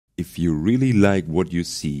If you really like what you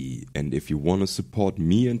see and if you want to support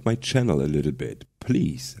me and my channel a little bit,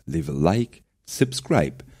 please leave a like,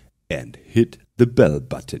 subscribe and hit the bell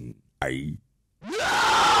button. Aye.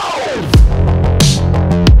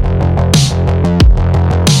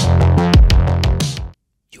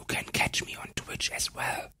 You can catch me on Twitch as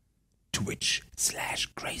well.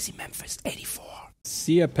 Twitch/CrazyMemphis84.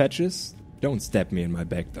 See ya, Patches? Don't stab me in my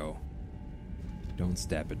back though. Don't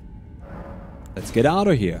stab it. Let's get out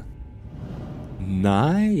of here.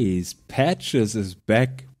 Nice. Patches is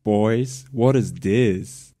back, boys. What is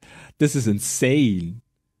this? This is insane.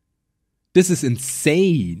 This is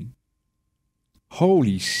insane.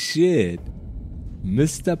 Holy shit.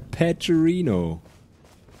 Mr. Patcherino.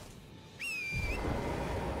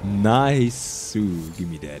 Nice. Ooh, give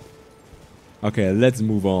me that. Okay, let's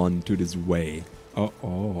move on to this way.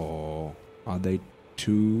 Oh. Are they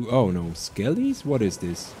two? Oh no, skellies? What is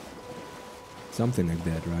this? Something like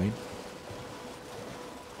that, right?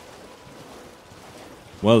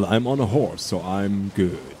 Well, I'm on a horse, so I'm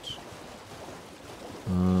good.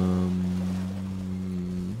 You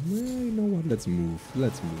know what? Let's move.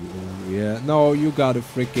 Let's move. Yeah. No, you gotta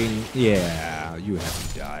freaking... Yeah, you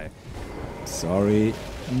have to die. Sorry.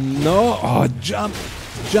 No. Oh, jump.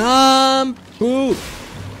 Jump. Ooh.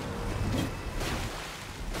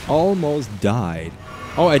 Almost died.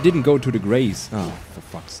 Oh, I didn't go to the grace. Oh, for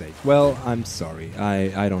fuck's sake. Well, I'm sorry.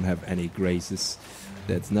 I don't have any graces.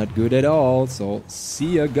 That's not good at all. So,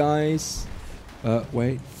 see ya, guys.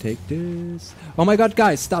 Wait. Take this. Oh my god,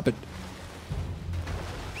 guys. Stop it.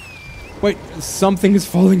 Wait. Something is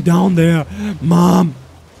falling down there. Mom.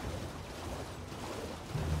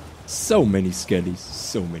 So many skellies.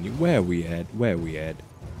 So many. Where are we at? Where are we at?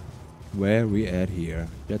 Where are we at here?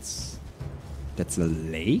 That's a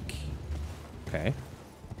lake? Okay.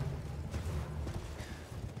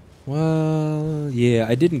 Well, yeah,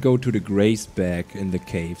 I didn't go to the grace back in the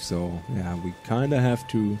cave, so yeah, we kind of have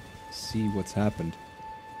to see what's happened.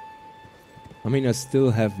 I mean, I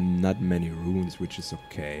still have not many runes, which is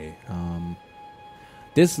okay.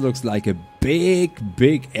 This looks like a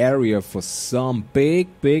big area for some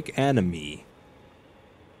big enemy.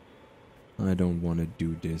 I don't want to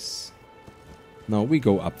do this. No, we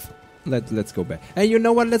go up. Let's go back. Hey, you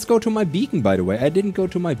know what? Let's go to my beacon, by the way. I didn't go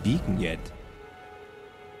to my beacon yet.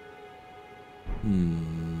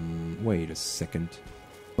 Wait a second.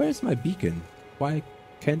 Where's my beacon? Why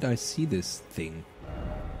can't I see this thing?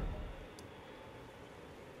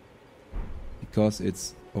 Because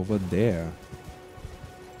it's over there.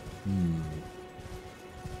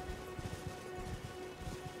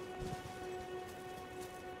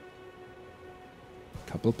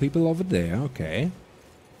 Couple people over there, okay.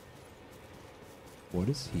 What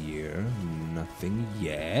is here? Nothing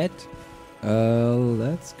yet.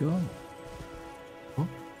 Let's go. Huh?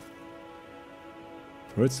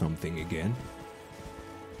 Heard something again.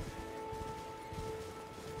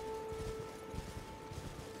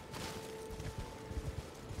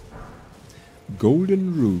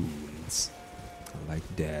 Golden runes. I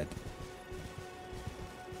like that.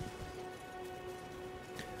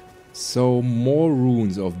 So more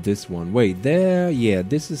runes of this one. Wait, there. Yeah,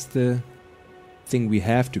 this is the thing we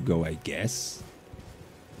have to go, I guess.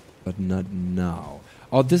 But not now.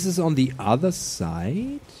 Oh, this is on the other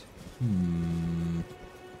side?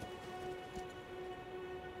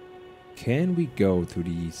 Can we go to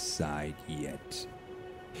the side yet?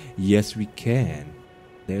 Yes, we can.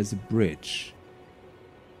 There's a bridge.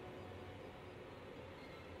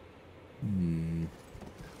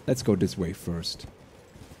 Let's go this way first.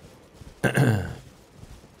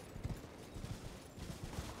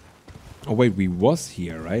 Oh wait, we was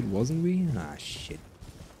here, right? Wasn't we? Ah, shit.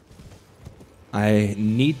 I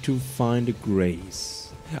need to find a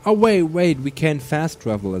grace. Oh wait, we can fast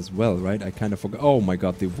travel as well, right? I kind of forgot. Oh my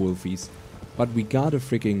god, the wolfies. But we got a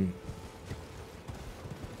freaking...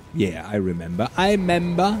 Yeah, I remember.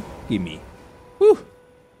 Gimme. Whew.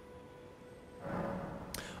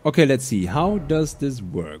 Okay, let's see. How does this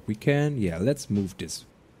work? We can... Yeah, let's move this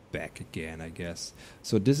back again, I guess.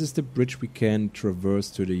 So this is the bridge we can traverse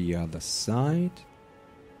to the other side.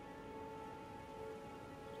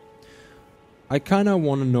 I kind of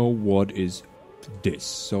want to know what is this.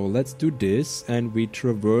 So let's do this and we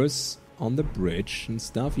traverse on the bridge and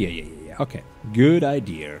stuff. Yeah. Okay, good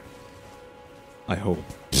idea. I hope.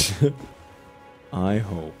 I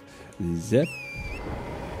hope. Zip.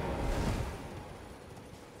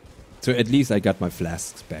 So at least I got my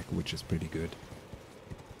flasks back, which is pretty good.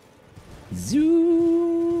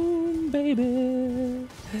 Zoom, baby.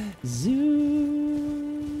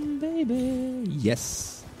 Zoom, baby.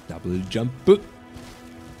 Yes. Double jump.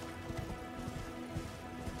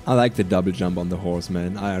 I like the double jump on the horse,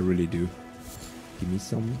 man. I really do. Give me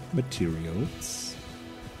some materials.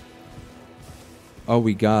 Oh,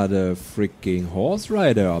 we got a freaking horse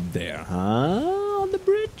rider up there, huh? On the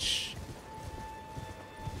bridge?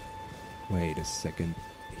 Wait a second.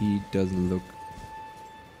 He doesn't look...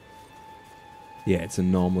 Yeah, it's a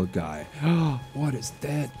normal guy. What is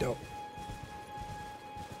that, though?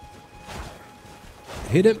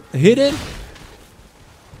 Hit him! Hit him!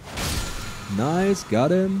 Nice,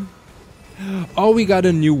 got him. Oh, we got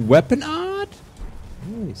a new weapon art?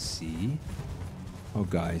 I see. Oh,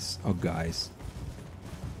 guys. Oh, guys.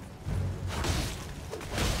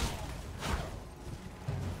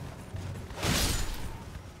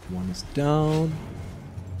 One is down.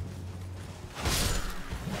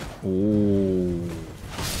 Oh.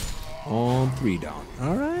 On 3 down.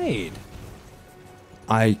 Alright.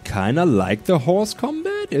 I kinda like the horse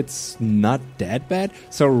combat. It's not that bad.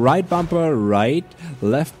 So right bumper right,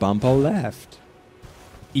 left bumper left.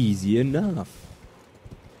 Easy enough.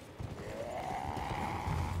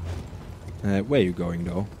 Where are you going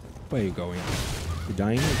though? Where are you going? You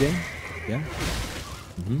dying again? Yeah?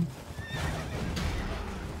 Mm-hmm.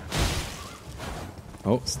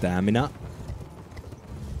 Oh, stamina.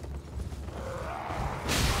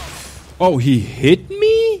 Oh, he hit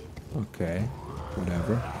me? Okay,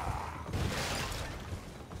 whatever.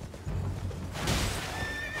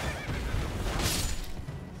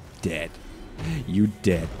 Dead. You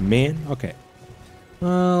dead, man. Okay.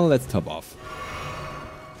 Well, let's top off.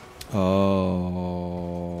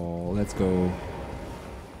 Oh, let's go.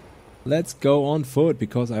 Let's go on foot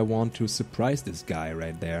because I want to surprise this guy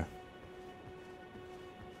right there.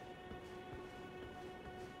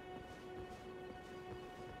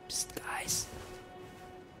 Psst, guys.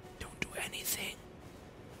 Don't do anything.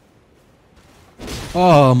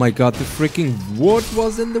 Oh my god, the freaking wood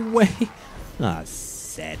was in the way. Ah,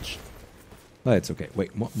 sedge. Oh, it's okay.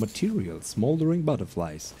 Wait, materials. Smoldering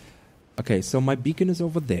butterflies. Okay, so my beacon is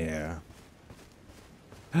over there.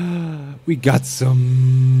 We got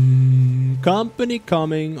some company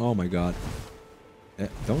coming. Oh my god.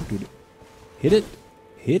 Don't do it. Hit it.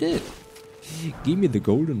 Hit it. Give me the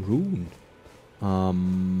golden rune.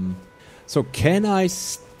 So can I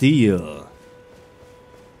steal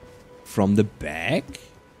from the back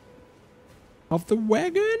of the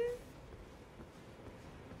wagon?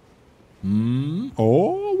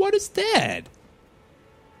 Oh, what is that?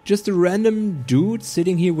 Just a random dude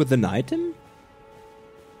sitting here with an item?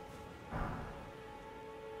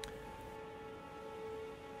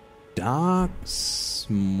 Dark,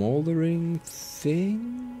 smoldering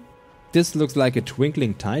thing? This looks like a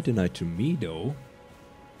twinkling titanite to me, though.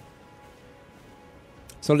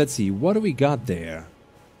 So let's see, what do we got there?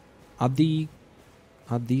 Are these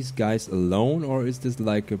guys alone, or is this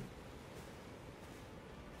like a...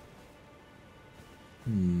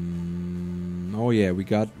 Oh yeah, we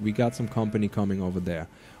got some company coming over there.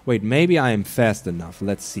 Wait, maybe I am fast enough.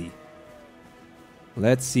 Let's see.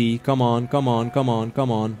 Let's see. Come on, come on, come on, come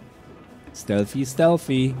on. Stealthy,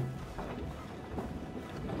 stealthy.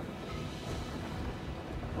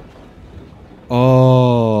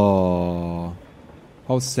 Oh.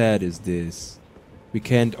 How sad is this? We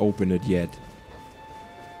can't open it yet.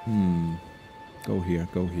 Go here,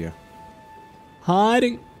 go here.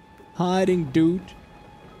 Hiding. Hiding, dude.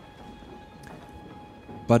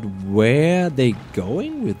 But where are they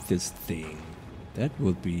going with this thing? That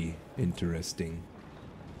will be interesting.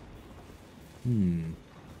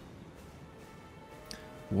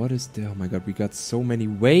 What is there? Oh my god, we got so many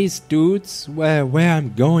ways, dudes. Where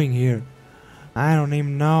I'm going here? I don't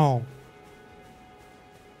even know.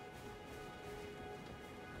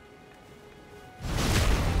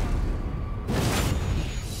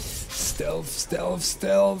 Stealth, stealth,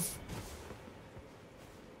 stealth.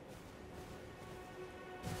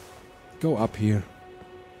 Go up here.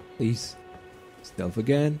 Please. Stealth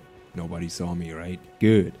again. Nobody saw me, right?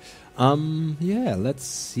 Good. Yeah, let's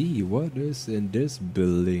see what is in this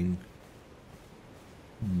building.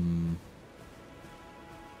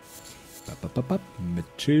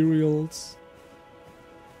 Materials.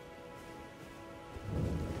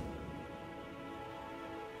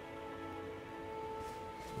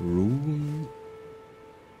 Rune.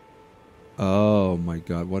 Oh my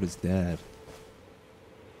god, what is that?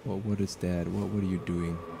 What is that? What are you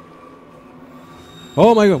doing?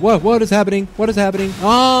 Oh my god, what is happening? What is happening?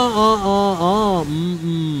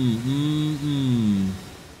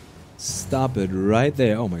 Stop it right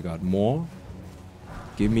there. Oh my god, more?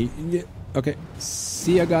 Give me... Okay,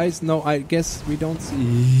 see ya guys. No, I guess we don't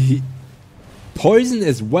see... Poison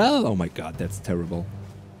as well? Oh my god, that's terrible.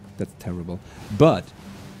 That's terrible. But...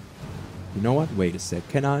 You know what? Wait a sec.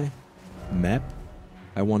 Can I? Map?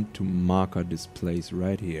 I want to marker this place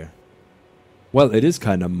right here. Well, it is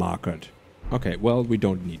kind of markered. Okay, well, we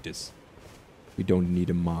don't need this. We don't need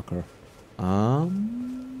a marker.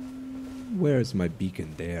 Where is my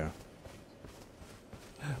beacon? There.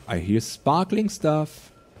 I hear sparkling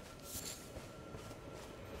stuff.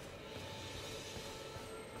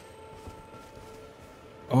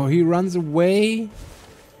 Oh, he runs away.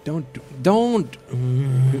 Don't.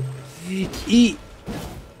 Eat.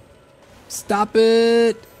 Stop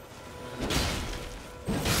it.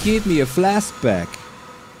 Give me a flashback.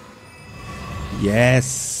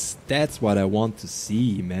 Yes, that's what I want to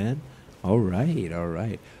see, man. Alright,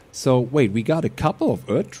 alright. So, wait, we got a couple of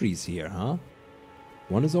earth trees here, huh?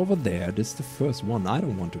 One is over there. This is the first one. I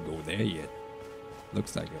don't want to go there yet.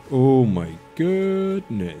 Looks like a... Oh my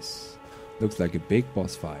goodness. Looks like a big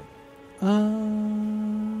boss fight.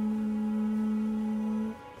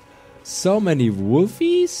 So many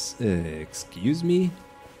wolfies? Excuse me?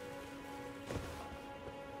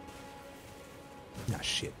 Ah,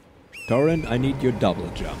 shit. Torrent, I need your double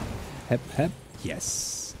jump. Hep, hep.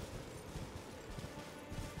 Yes.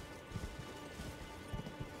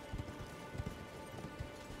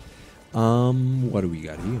 What do we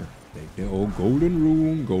got here? Take the golden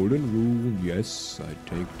rune. Yes, I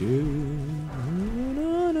take this.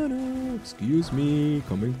 No. Excuse me,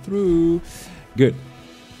 coming through. Good.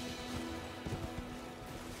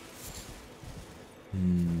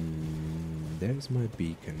 There's my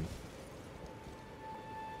beacon.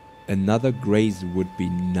 Another graze would be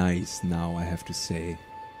nice now, I have to say.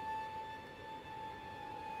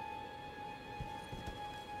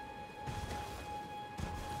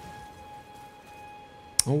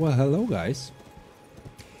 Oh, well, hello, guys.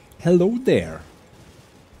 Hello there.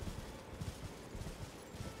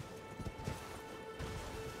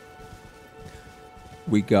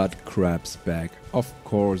 We got crabs back. Of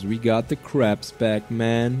course, we got the crabs back,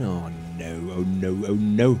 man. Oh, no, oh, no, oh,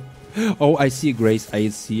 no. Oh, I see a grace. I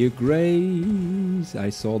see a grace.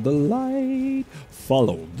 I saw the light.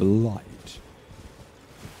 Follow the light.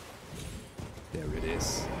 There it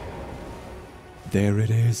is. There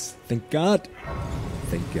it is. Thank God.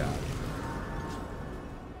 Thank God.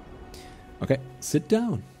 Okay, sit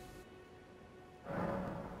down.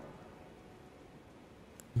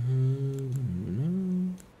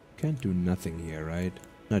 Can't do nothing here, right?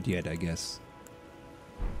 Not yet, I guess.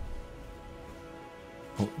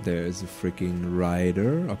 Oh, there's a freaking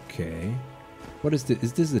rider. Okay. What is this?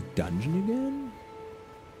 Is this a dungeon again?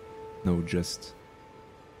 No, just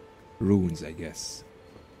runes, I guess.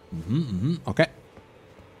 Okay.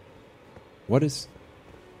 What is...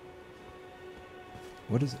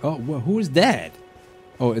 Oh, who is that?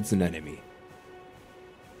 Oh, it's an enemy.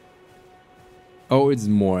 Oh, it's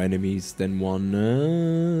more enemies than one.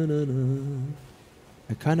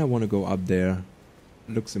 I kind of want to go up there.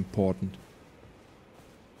 Looks important.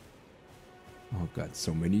 Oh god,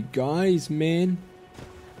 so many guys, man.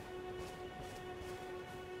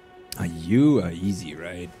 You are easy,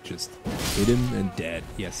 right? Just hit him and dead.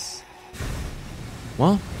 Yes.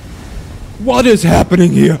 What? What is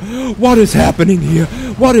happening here? What is happening here?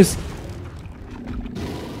 What is...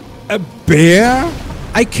 A bear?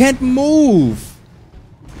 I can't move.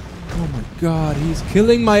 Oh my god, he's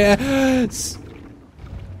killing my ass.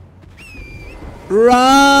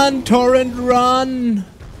 Run, Torrent, run.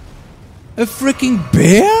 A freaking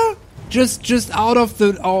bear? Just out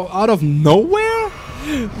of nowhere?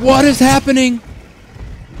 What is happening?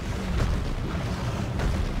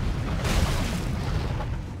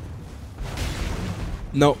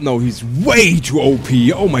 No, he's way too OP.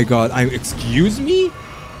 Oh my god, excuse me?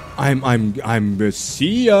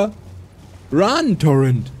 See ya. Run,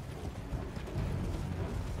 Torrent.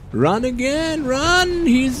 Run again, run!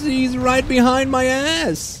 He's right behind my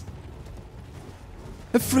ass.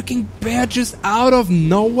 A freaking bear just out of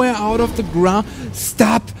nowhere, out of the ground.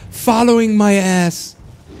 Stop following my ass.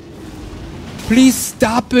 Please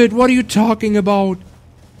stop it. What are you talking about?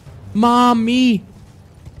 Mommy.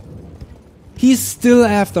 He's still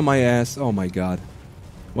after my ass. Oh my god.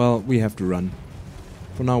 Well, we have to run.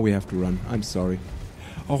 For now, we have to run. I'm sorry.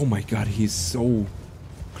 Oh my god, he's so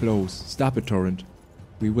close. Stop it, Torrent.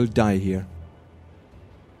 We will die here.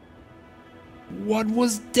 What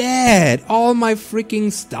was that? All my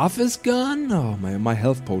freaking stuff is gone? Oh, my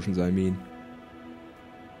health potions, I mean.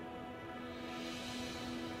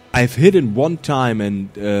 I've hit it one time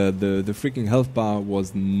and the freaking health bar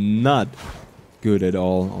was not good at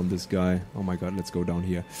all on this guy. Oh my god, let's go down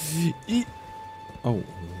here. Oh,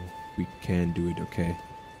 we can do it, okay.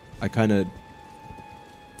 I kind of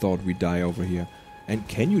thought we'd die over here. And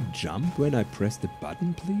can you jump when I press the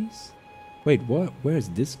button, please? Wait, what? Where is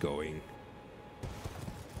this going?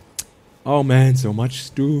 Oh man, so much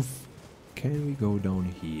stuff. Can we go down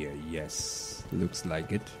here? Yes, looks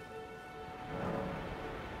like it.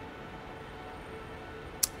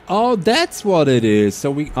 Oh, that's what it is.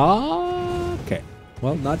 So we... Ah, okay.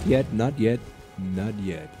 Well, not yet, not yet, not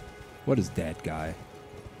yet. What is that guy?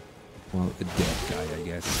 Well, a dead guy, I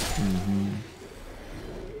guess.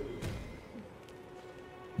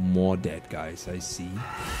 More dead guys, I see.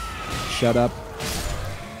 Shut up.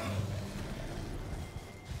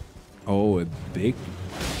 Oh, a big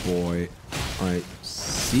boy. I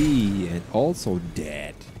see. And also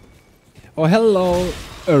dead. Oh, hello.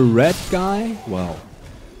 A red guy? Well...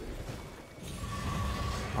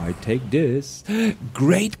 I take this.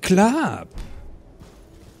 Great club!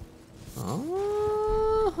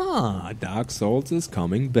 Ah, Dark Souls is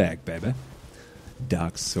coming back, baby.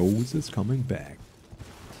 Dark Souls is coming back.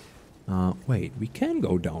 Wait, we can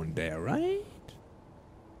go down there, right?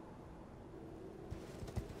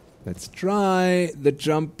 Let's try. The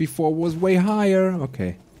jump before was way higher.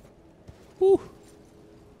 Okay. Woo.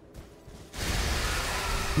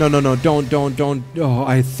 No, no, no, don't. Oh,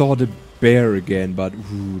 I thought a bear again, but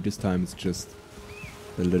ooh, this time it's just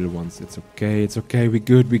the little ones. It's okay, we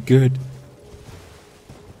good.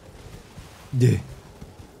 Yeah.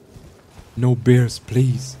 No bears,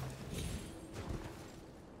 please.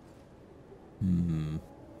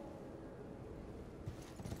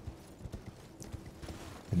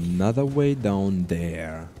 Another way down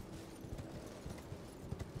there.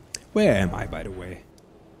 Where am I, by the way?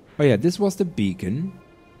 Oh yeah, this was the beacon.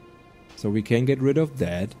 So we can get rid of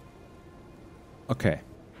that. Okay.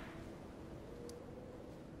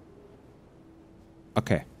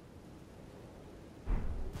 Okay.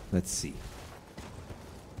 Let's see.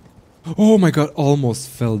 Oh my god, almost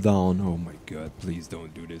fell down. Oh my god, please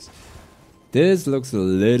don't do this. This looks a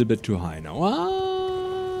little bit too high now.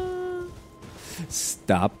 Ah!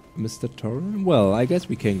 Stop, Mr. Torren. Well, I guess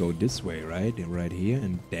we can go this way, right? Right here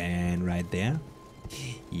and then right there.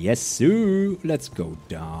 Yes, sir. Let's go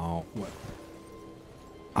down. What?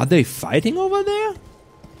 Are they fighting over there?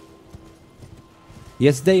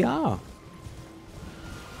 Yes, they are.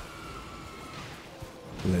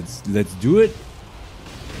 Let's do it.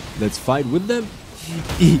 Let's fight with them.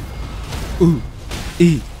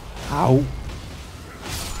 Ow.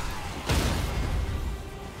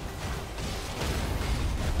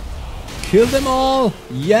 Kill them all.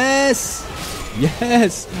 Yes.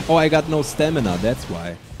 Yes. Oh, I got no stamina. That's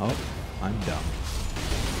why. Oh, I'm dumb.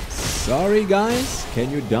 Sorry, guys. Can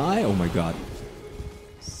you die? Oh my god.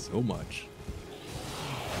 So much.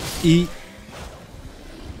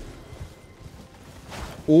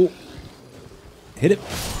 Oh. Hit him.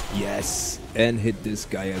 Yes. And hit this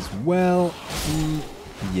guy as well.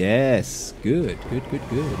 Yes. Good.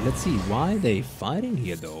 Let's see. Why are they fighting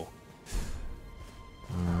here, though?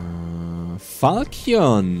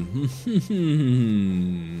 Falchion.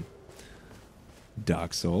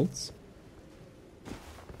 Dark Souls.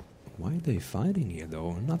 Why are they fighting here,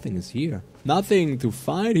 though? Nothing is here. Nothing to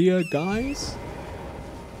fight here, guys.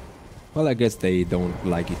 Well, I guess they don't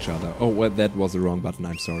like each other. Oh, well, that was the wrong button.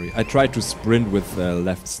 I'm sorry. I tried to sprint with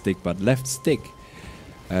left stick, but left stick.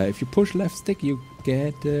 If you push left stick, you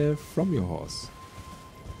get from your horse.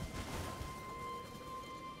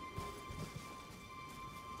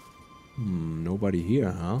 Nobody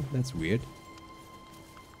here, huh? That's weird.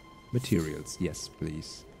 Materials. Yes,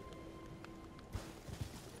 please.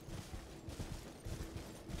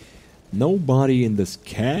 Nobody in this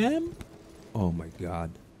camp? Oh my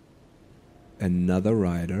god. Another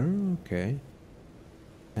rider, okay.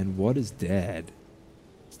 And what is that?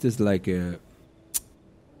 Is this like a...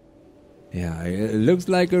 Yeah, it looks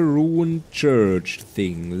like a ruined church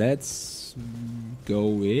thing. Let's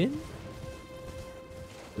go in.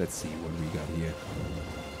 Let's see what we got here.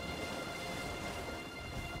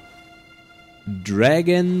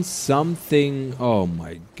 Dragon something. Oh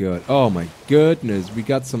my god. Oh my goodness. We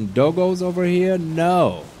got some doggos over here?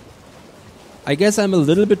 No. I guess I'm a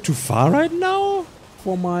little bit too far right now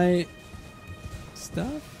for my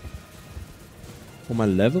stuff. For my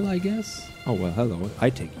level, I guess. Oh well, hello. I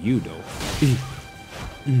take you though.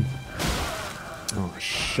 Oh,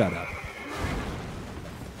 shut up.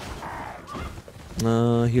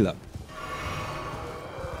 Heal up.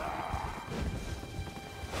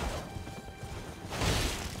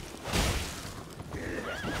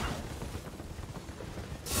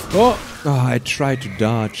 Oh, I tried to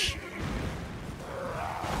dodge.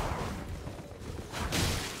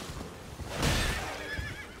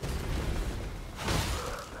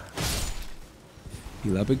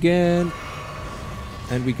 Heal up again.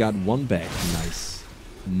 And we got one back. Nice.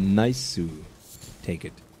 Nice, Sue. Take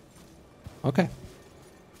it. Okay.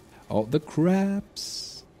 Oh, the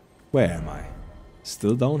crabs. Where am I?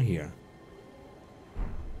 Still down here.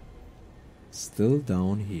 Still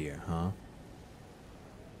down here, huh?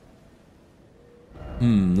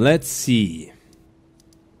 Let's see.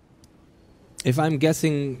 If I'm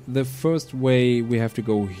guessing, the first way we have to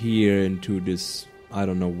go here into this... I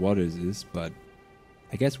don't know what it is, but...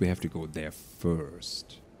 I guess we have to go there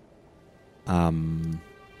first. Well,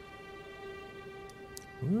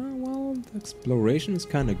 the exploration is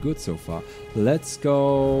kind of good so far. Let's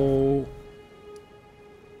go...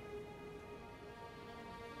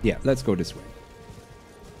 Yeah, let's go this way.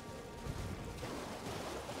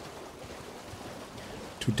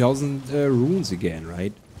 2000 runes again,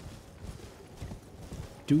 right?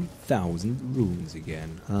 2000 runes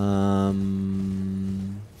again.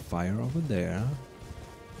 Fire over there.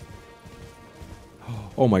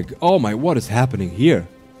 Oh my, what is happening here?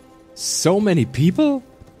 So many people?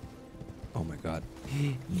 Oh my god.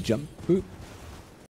 Jump.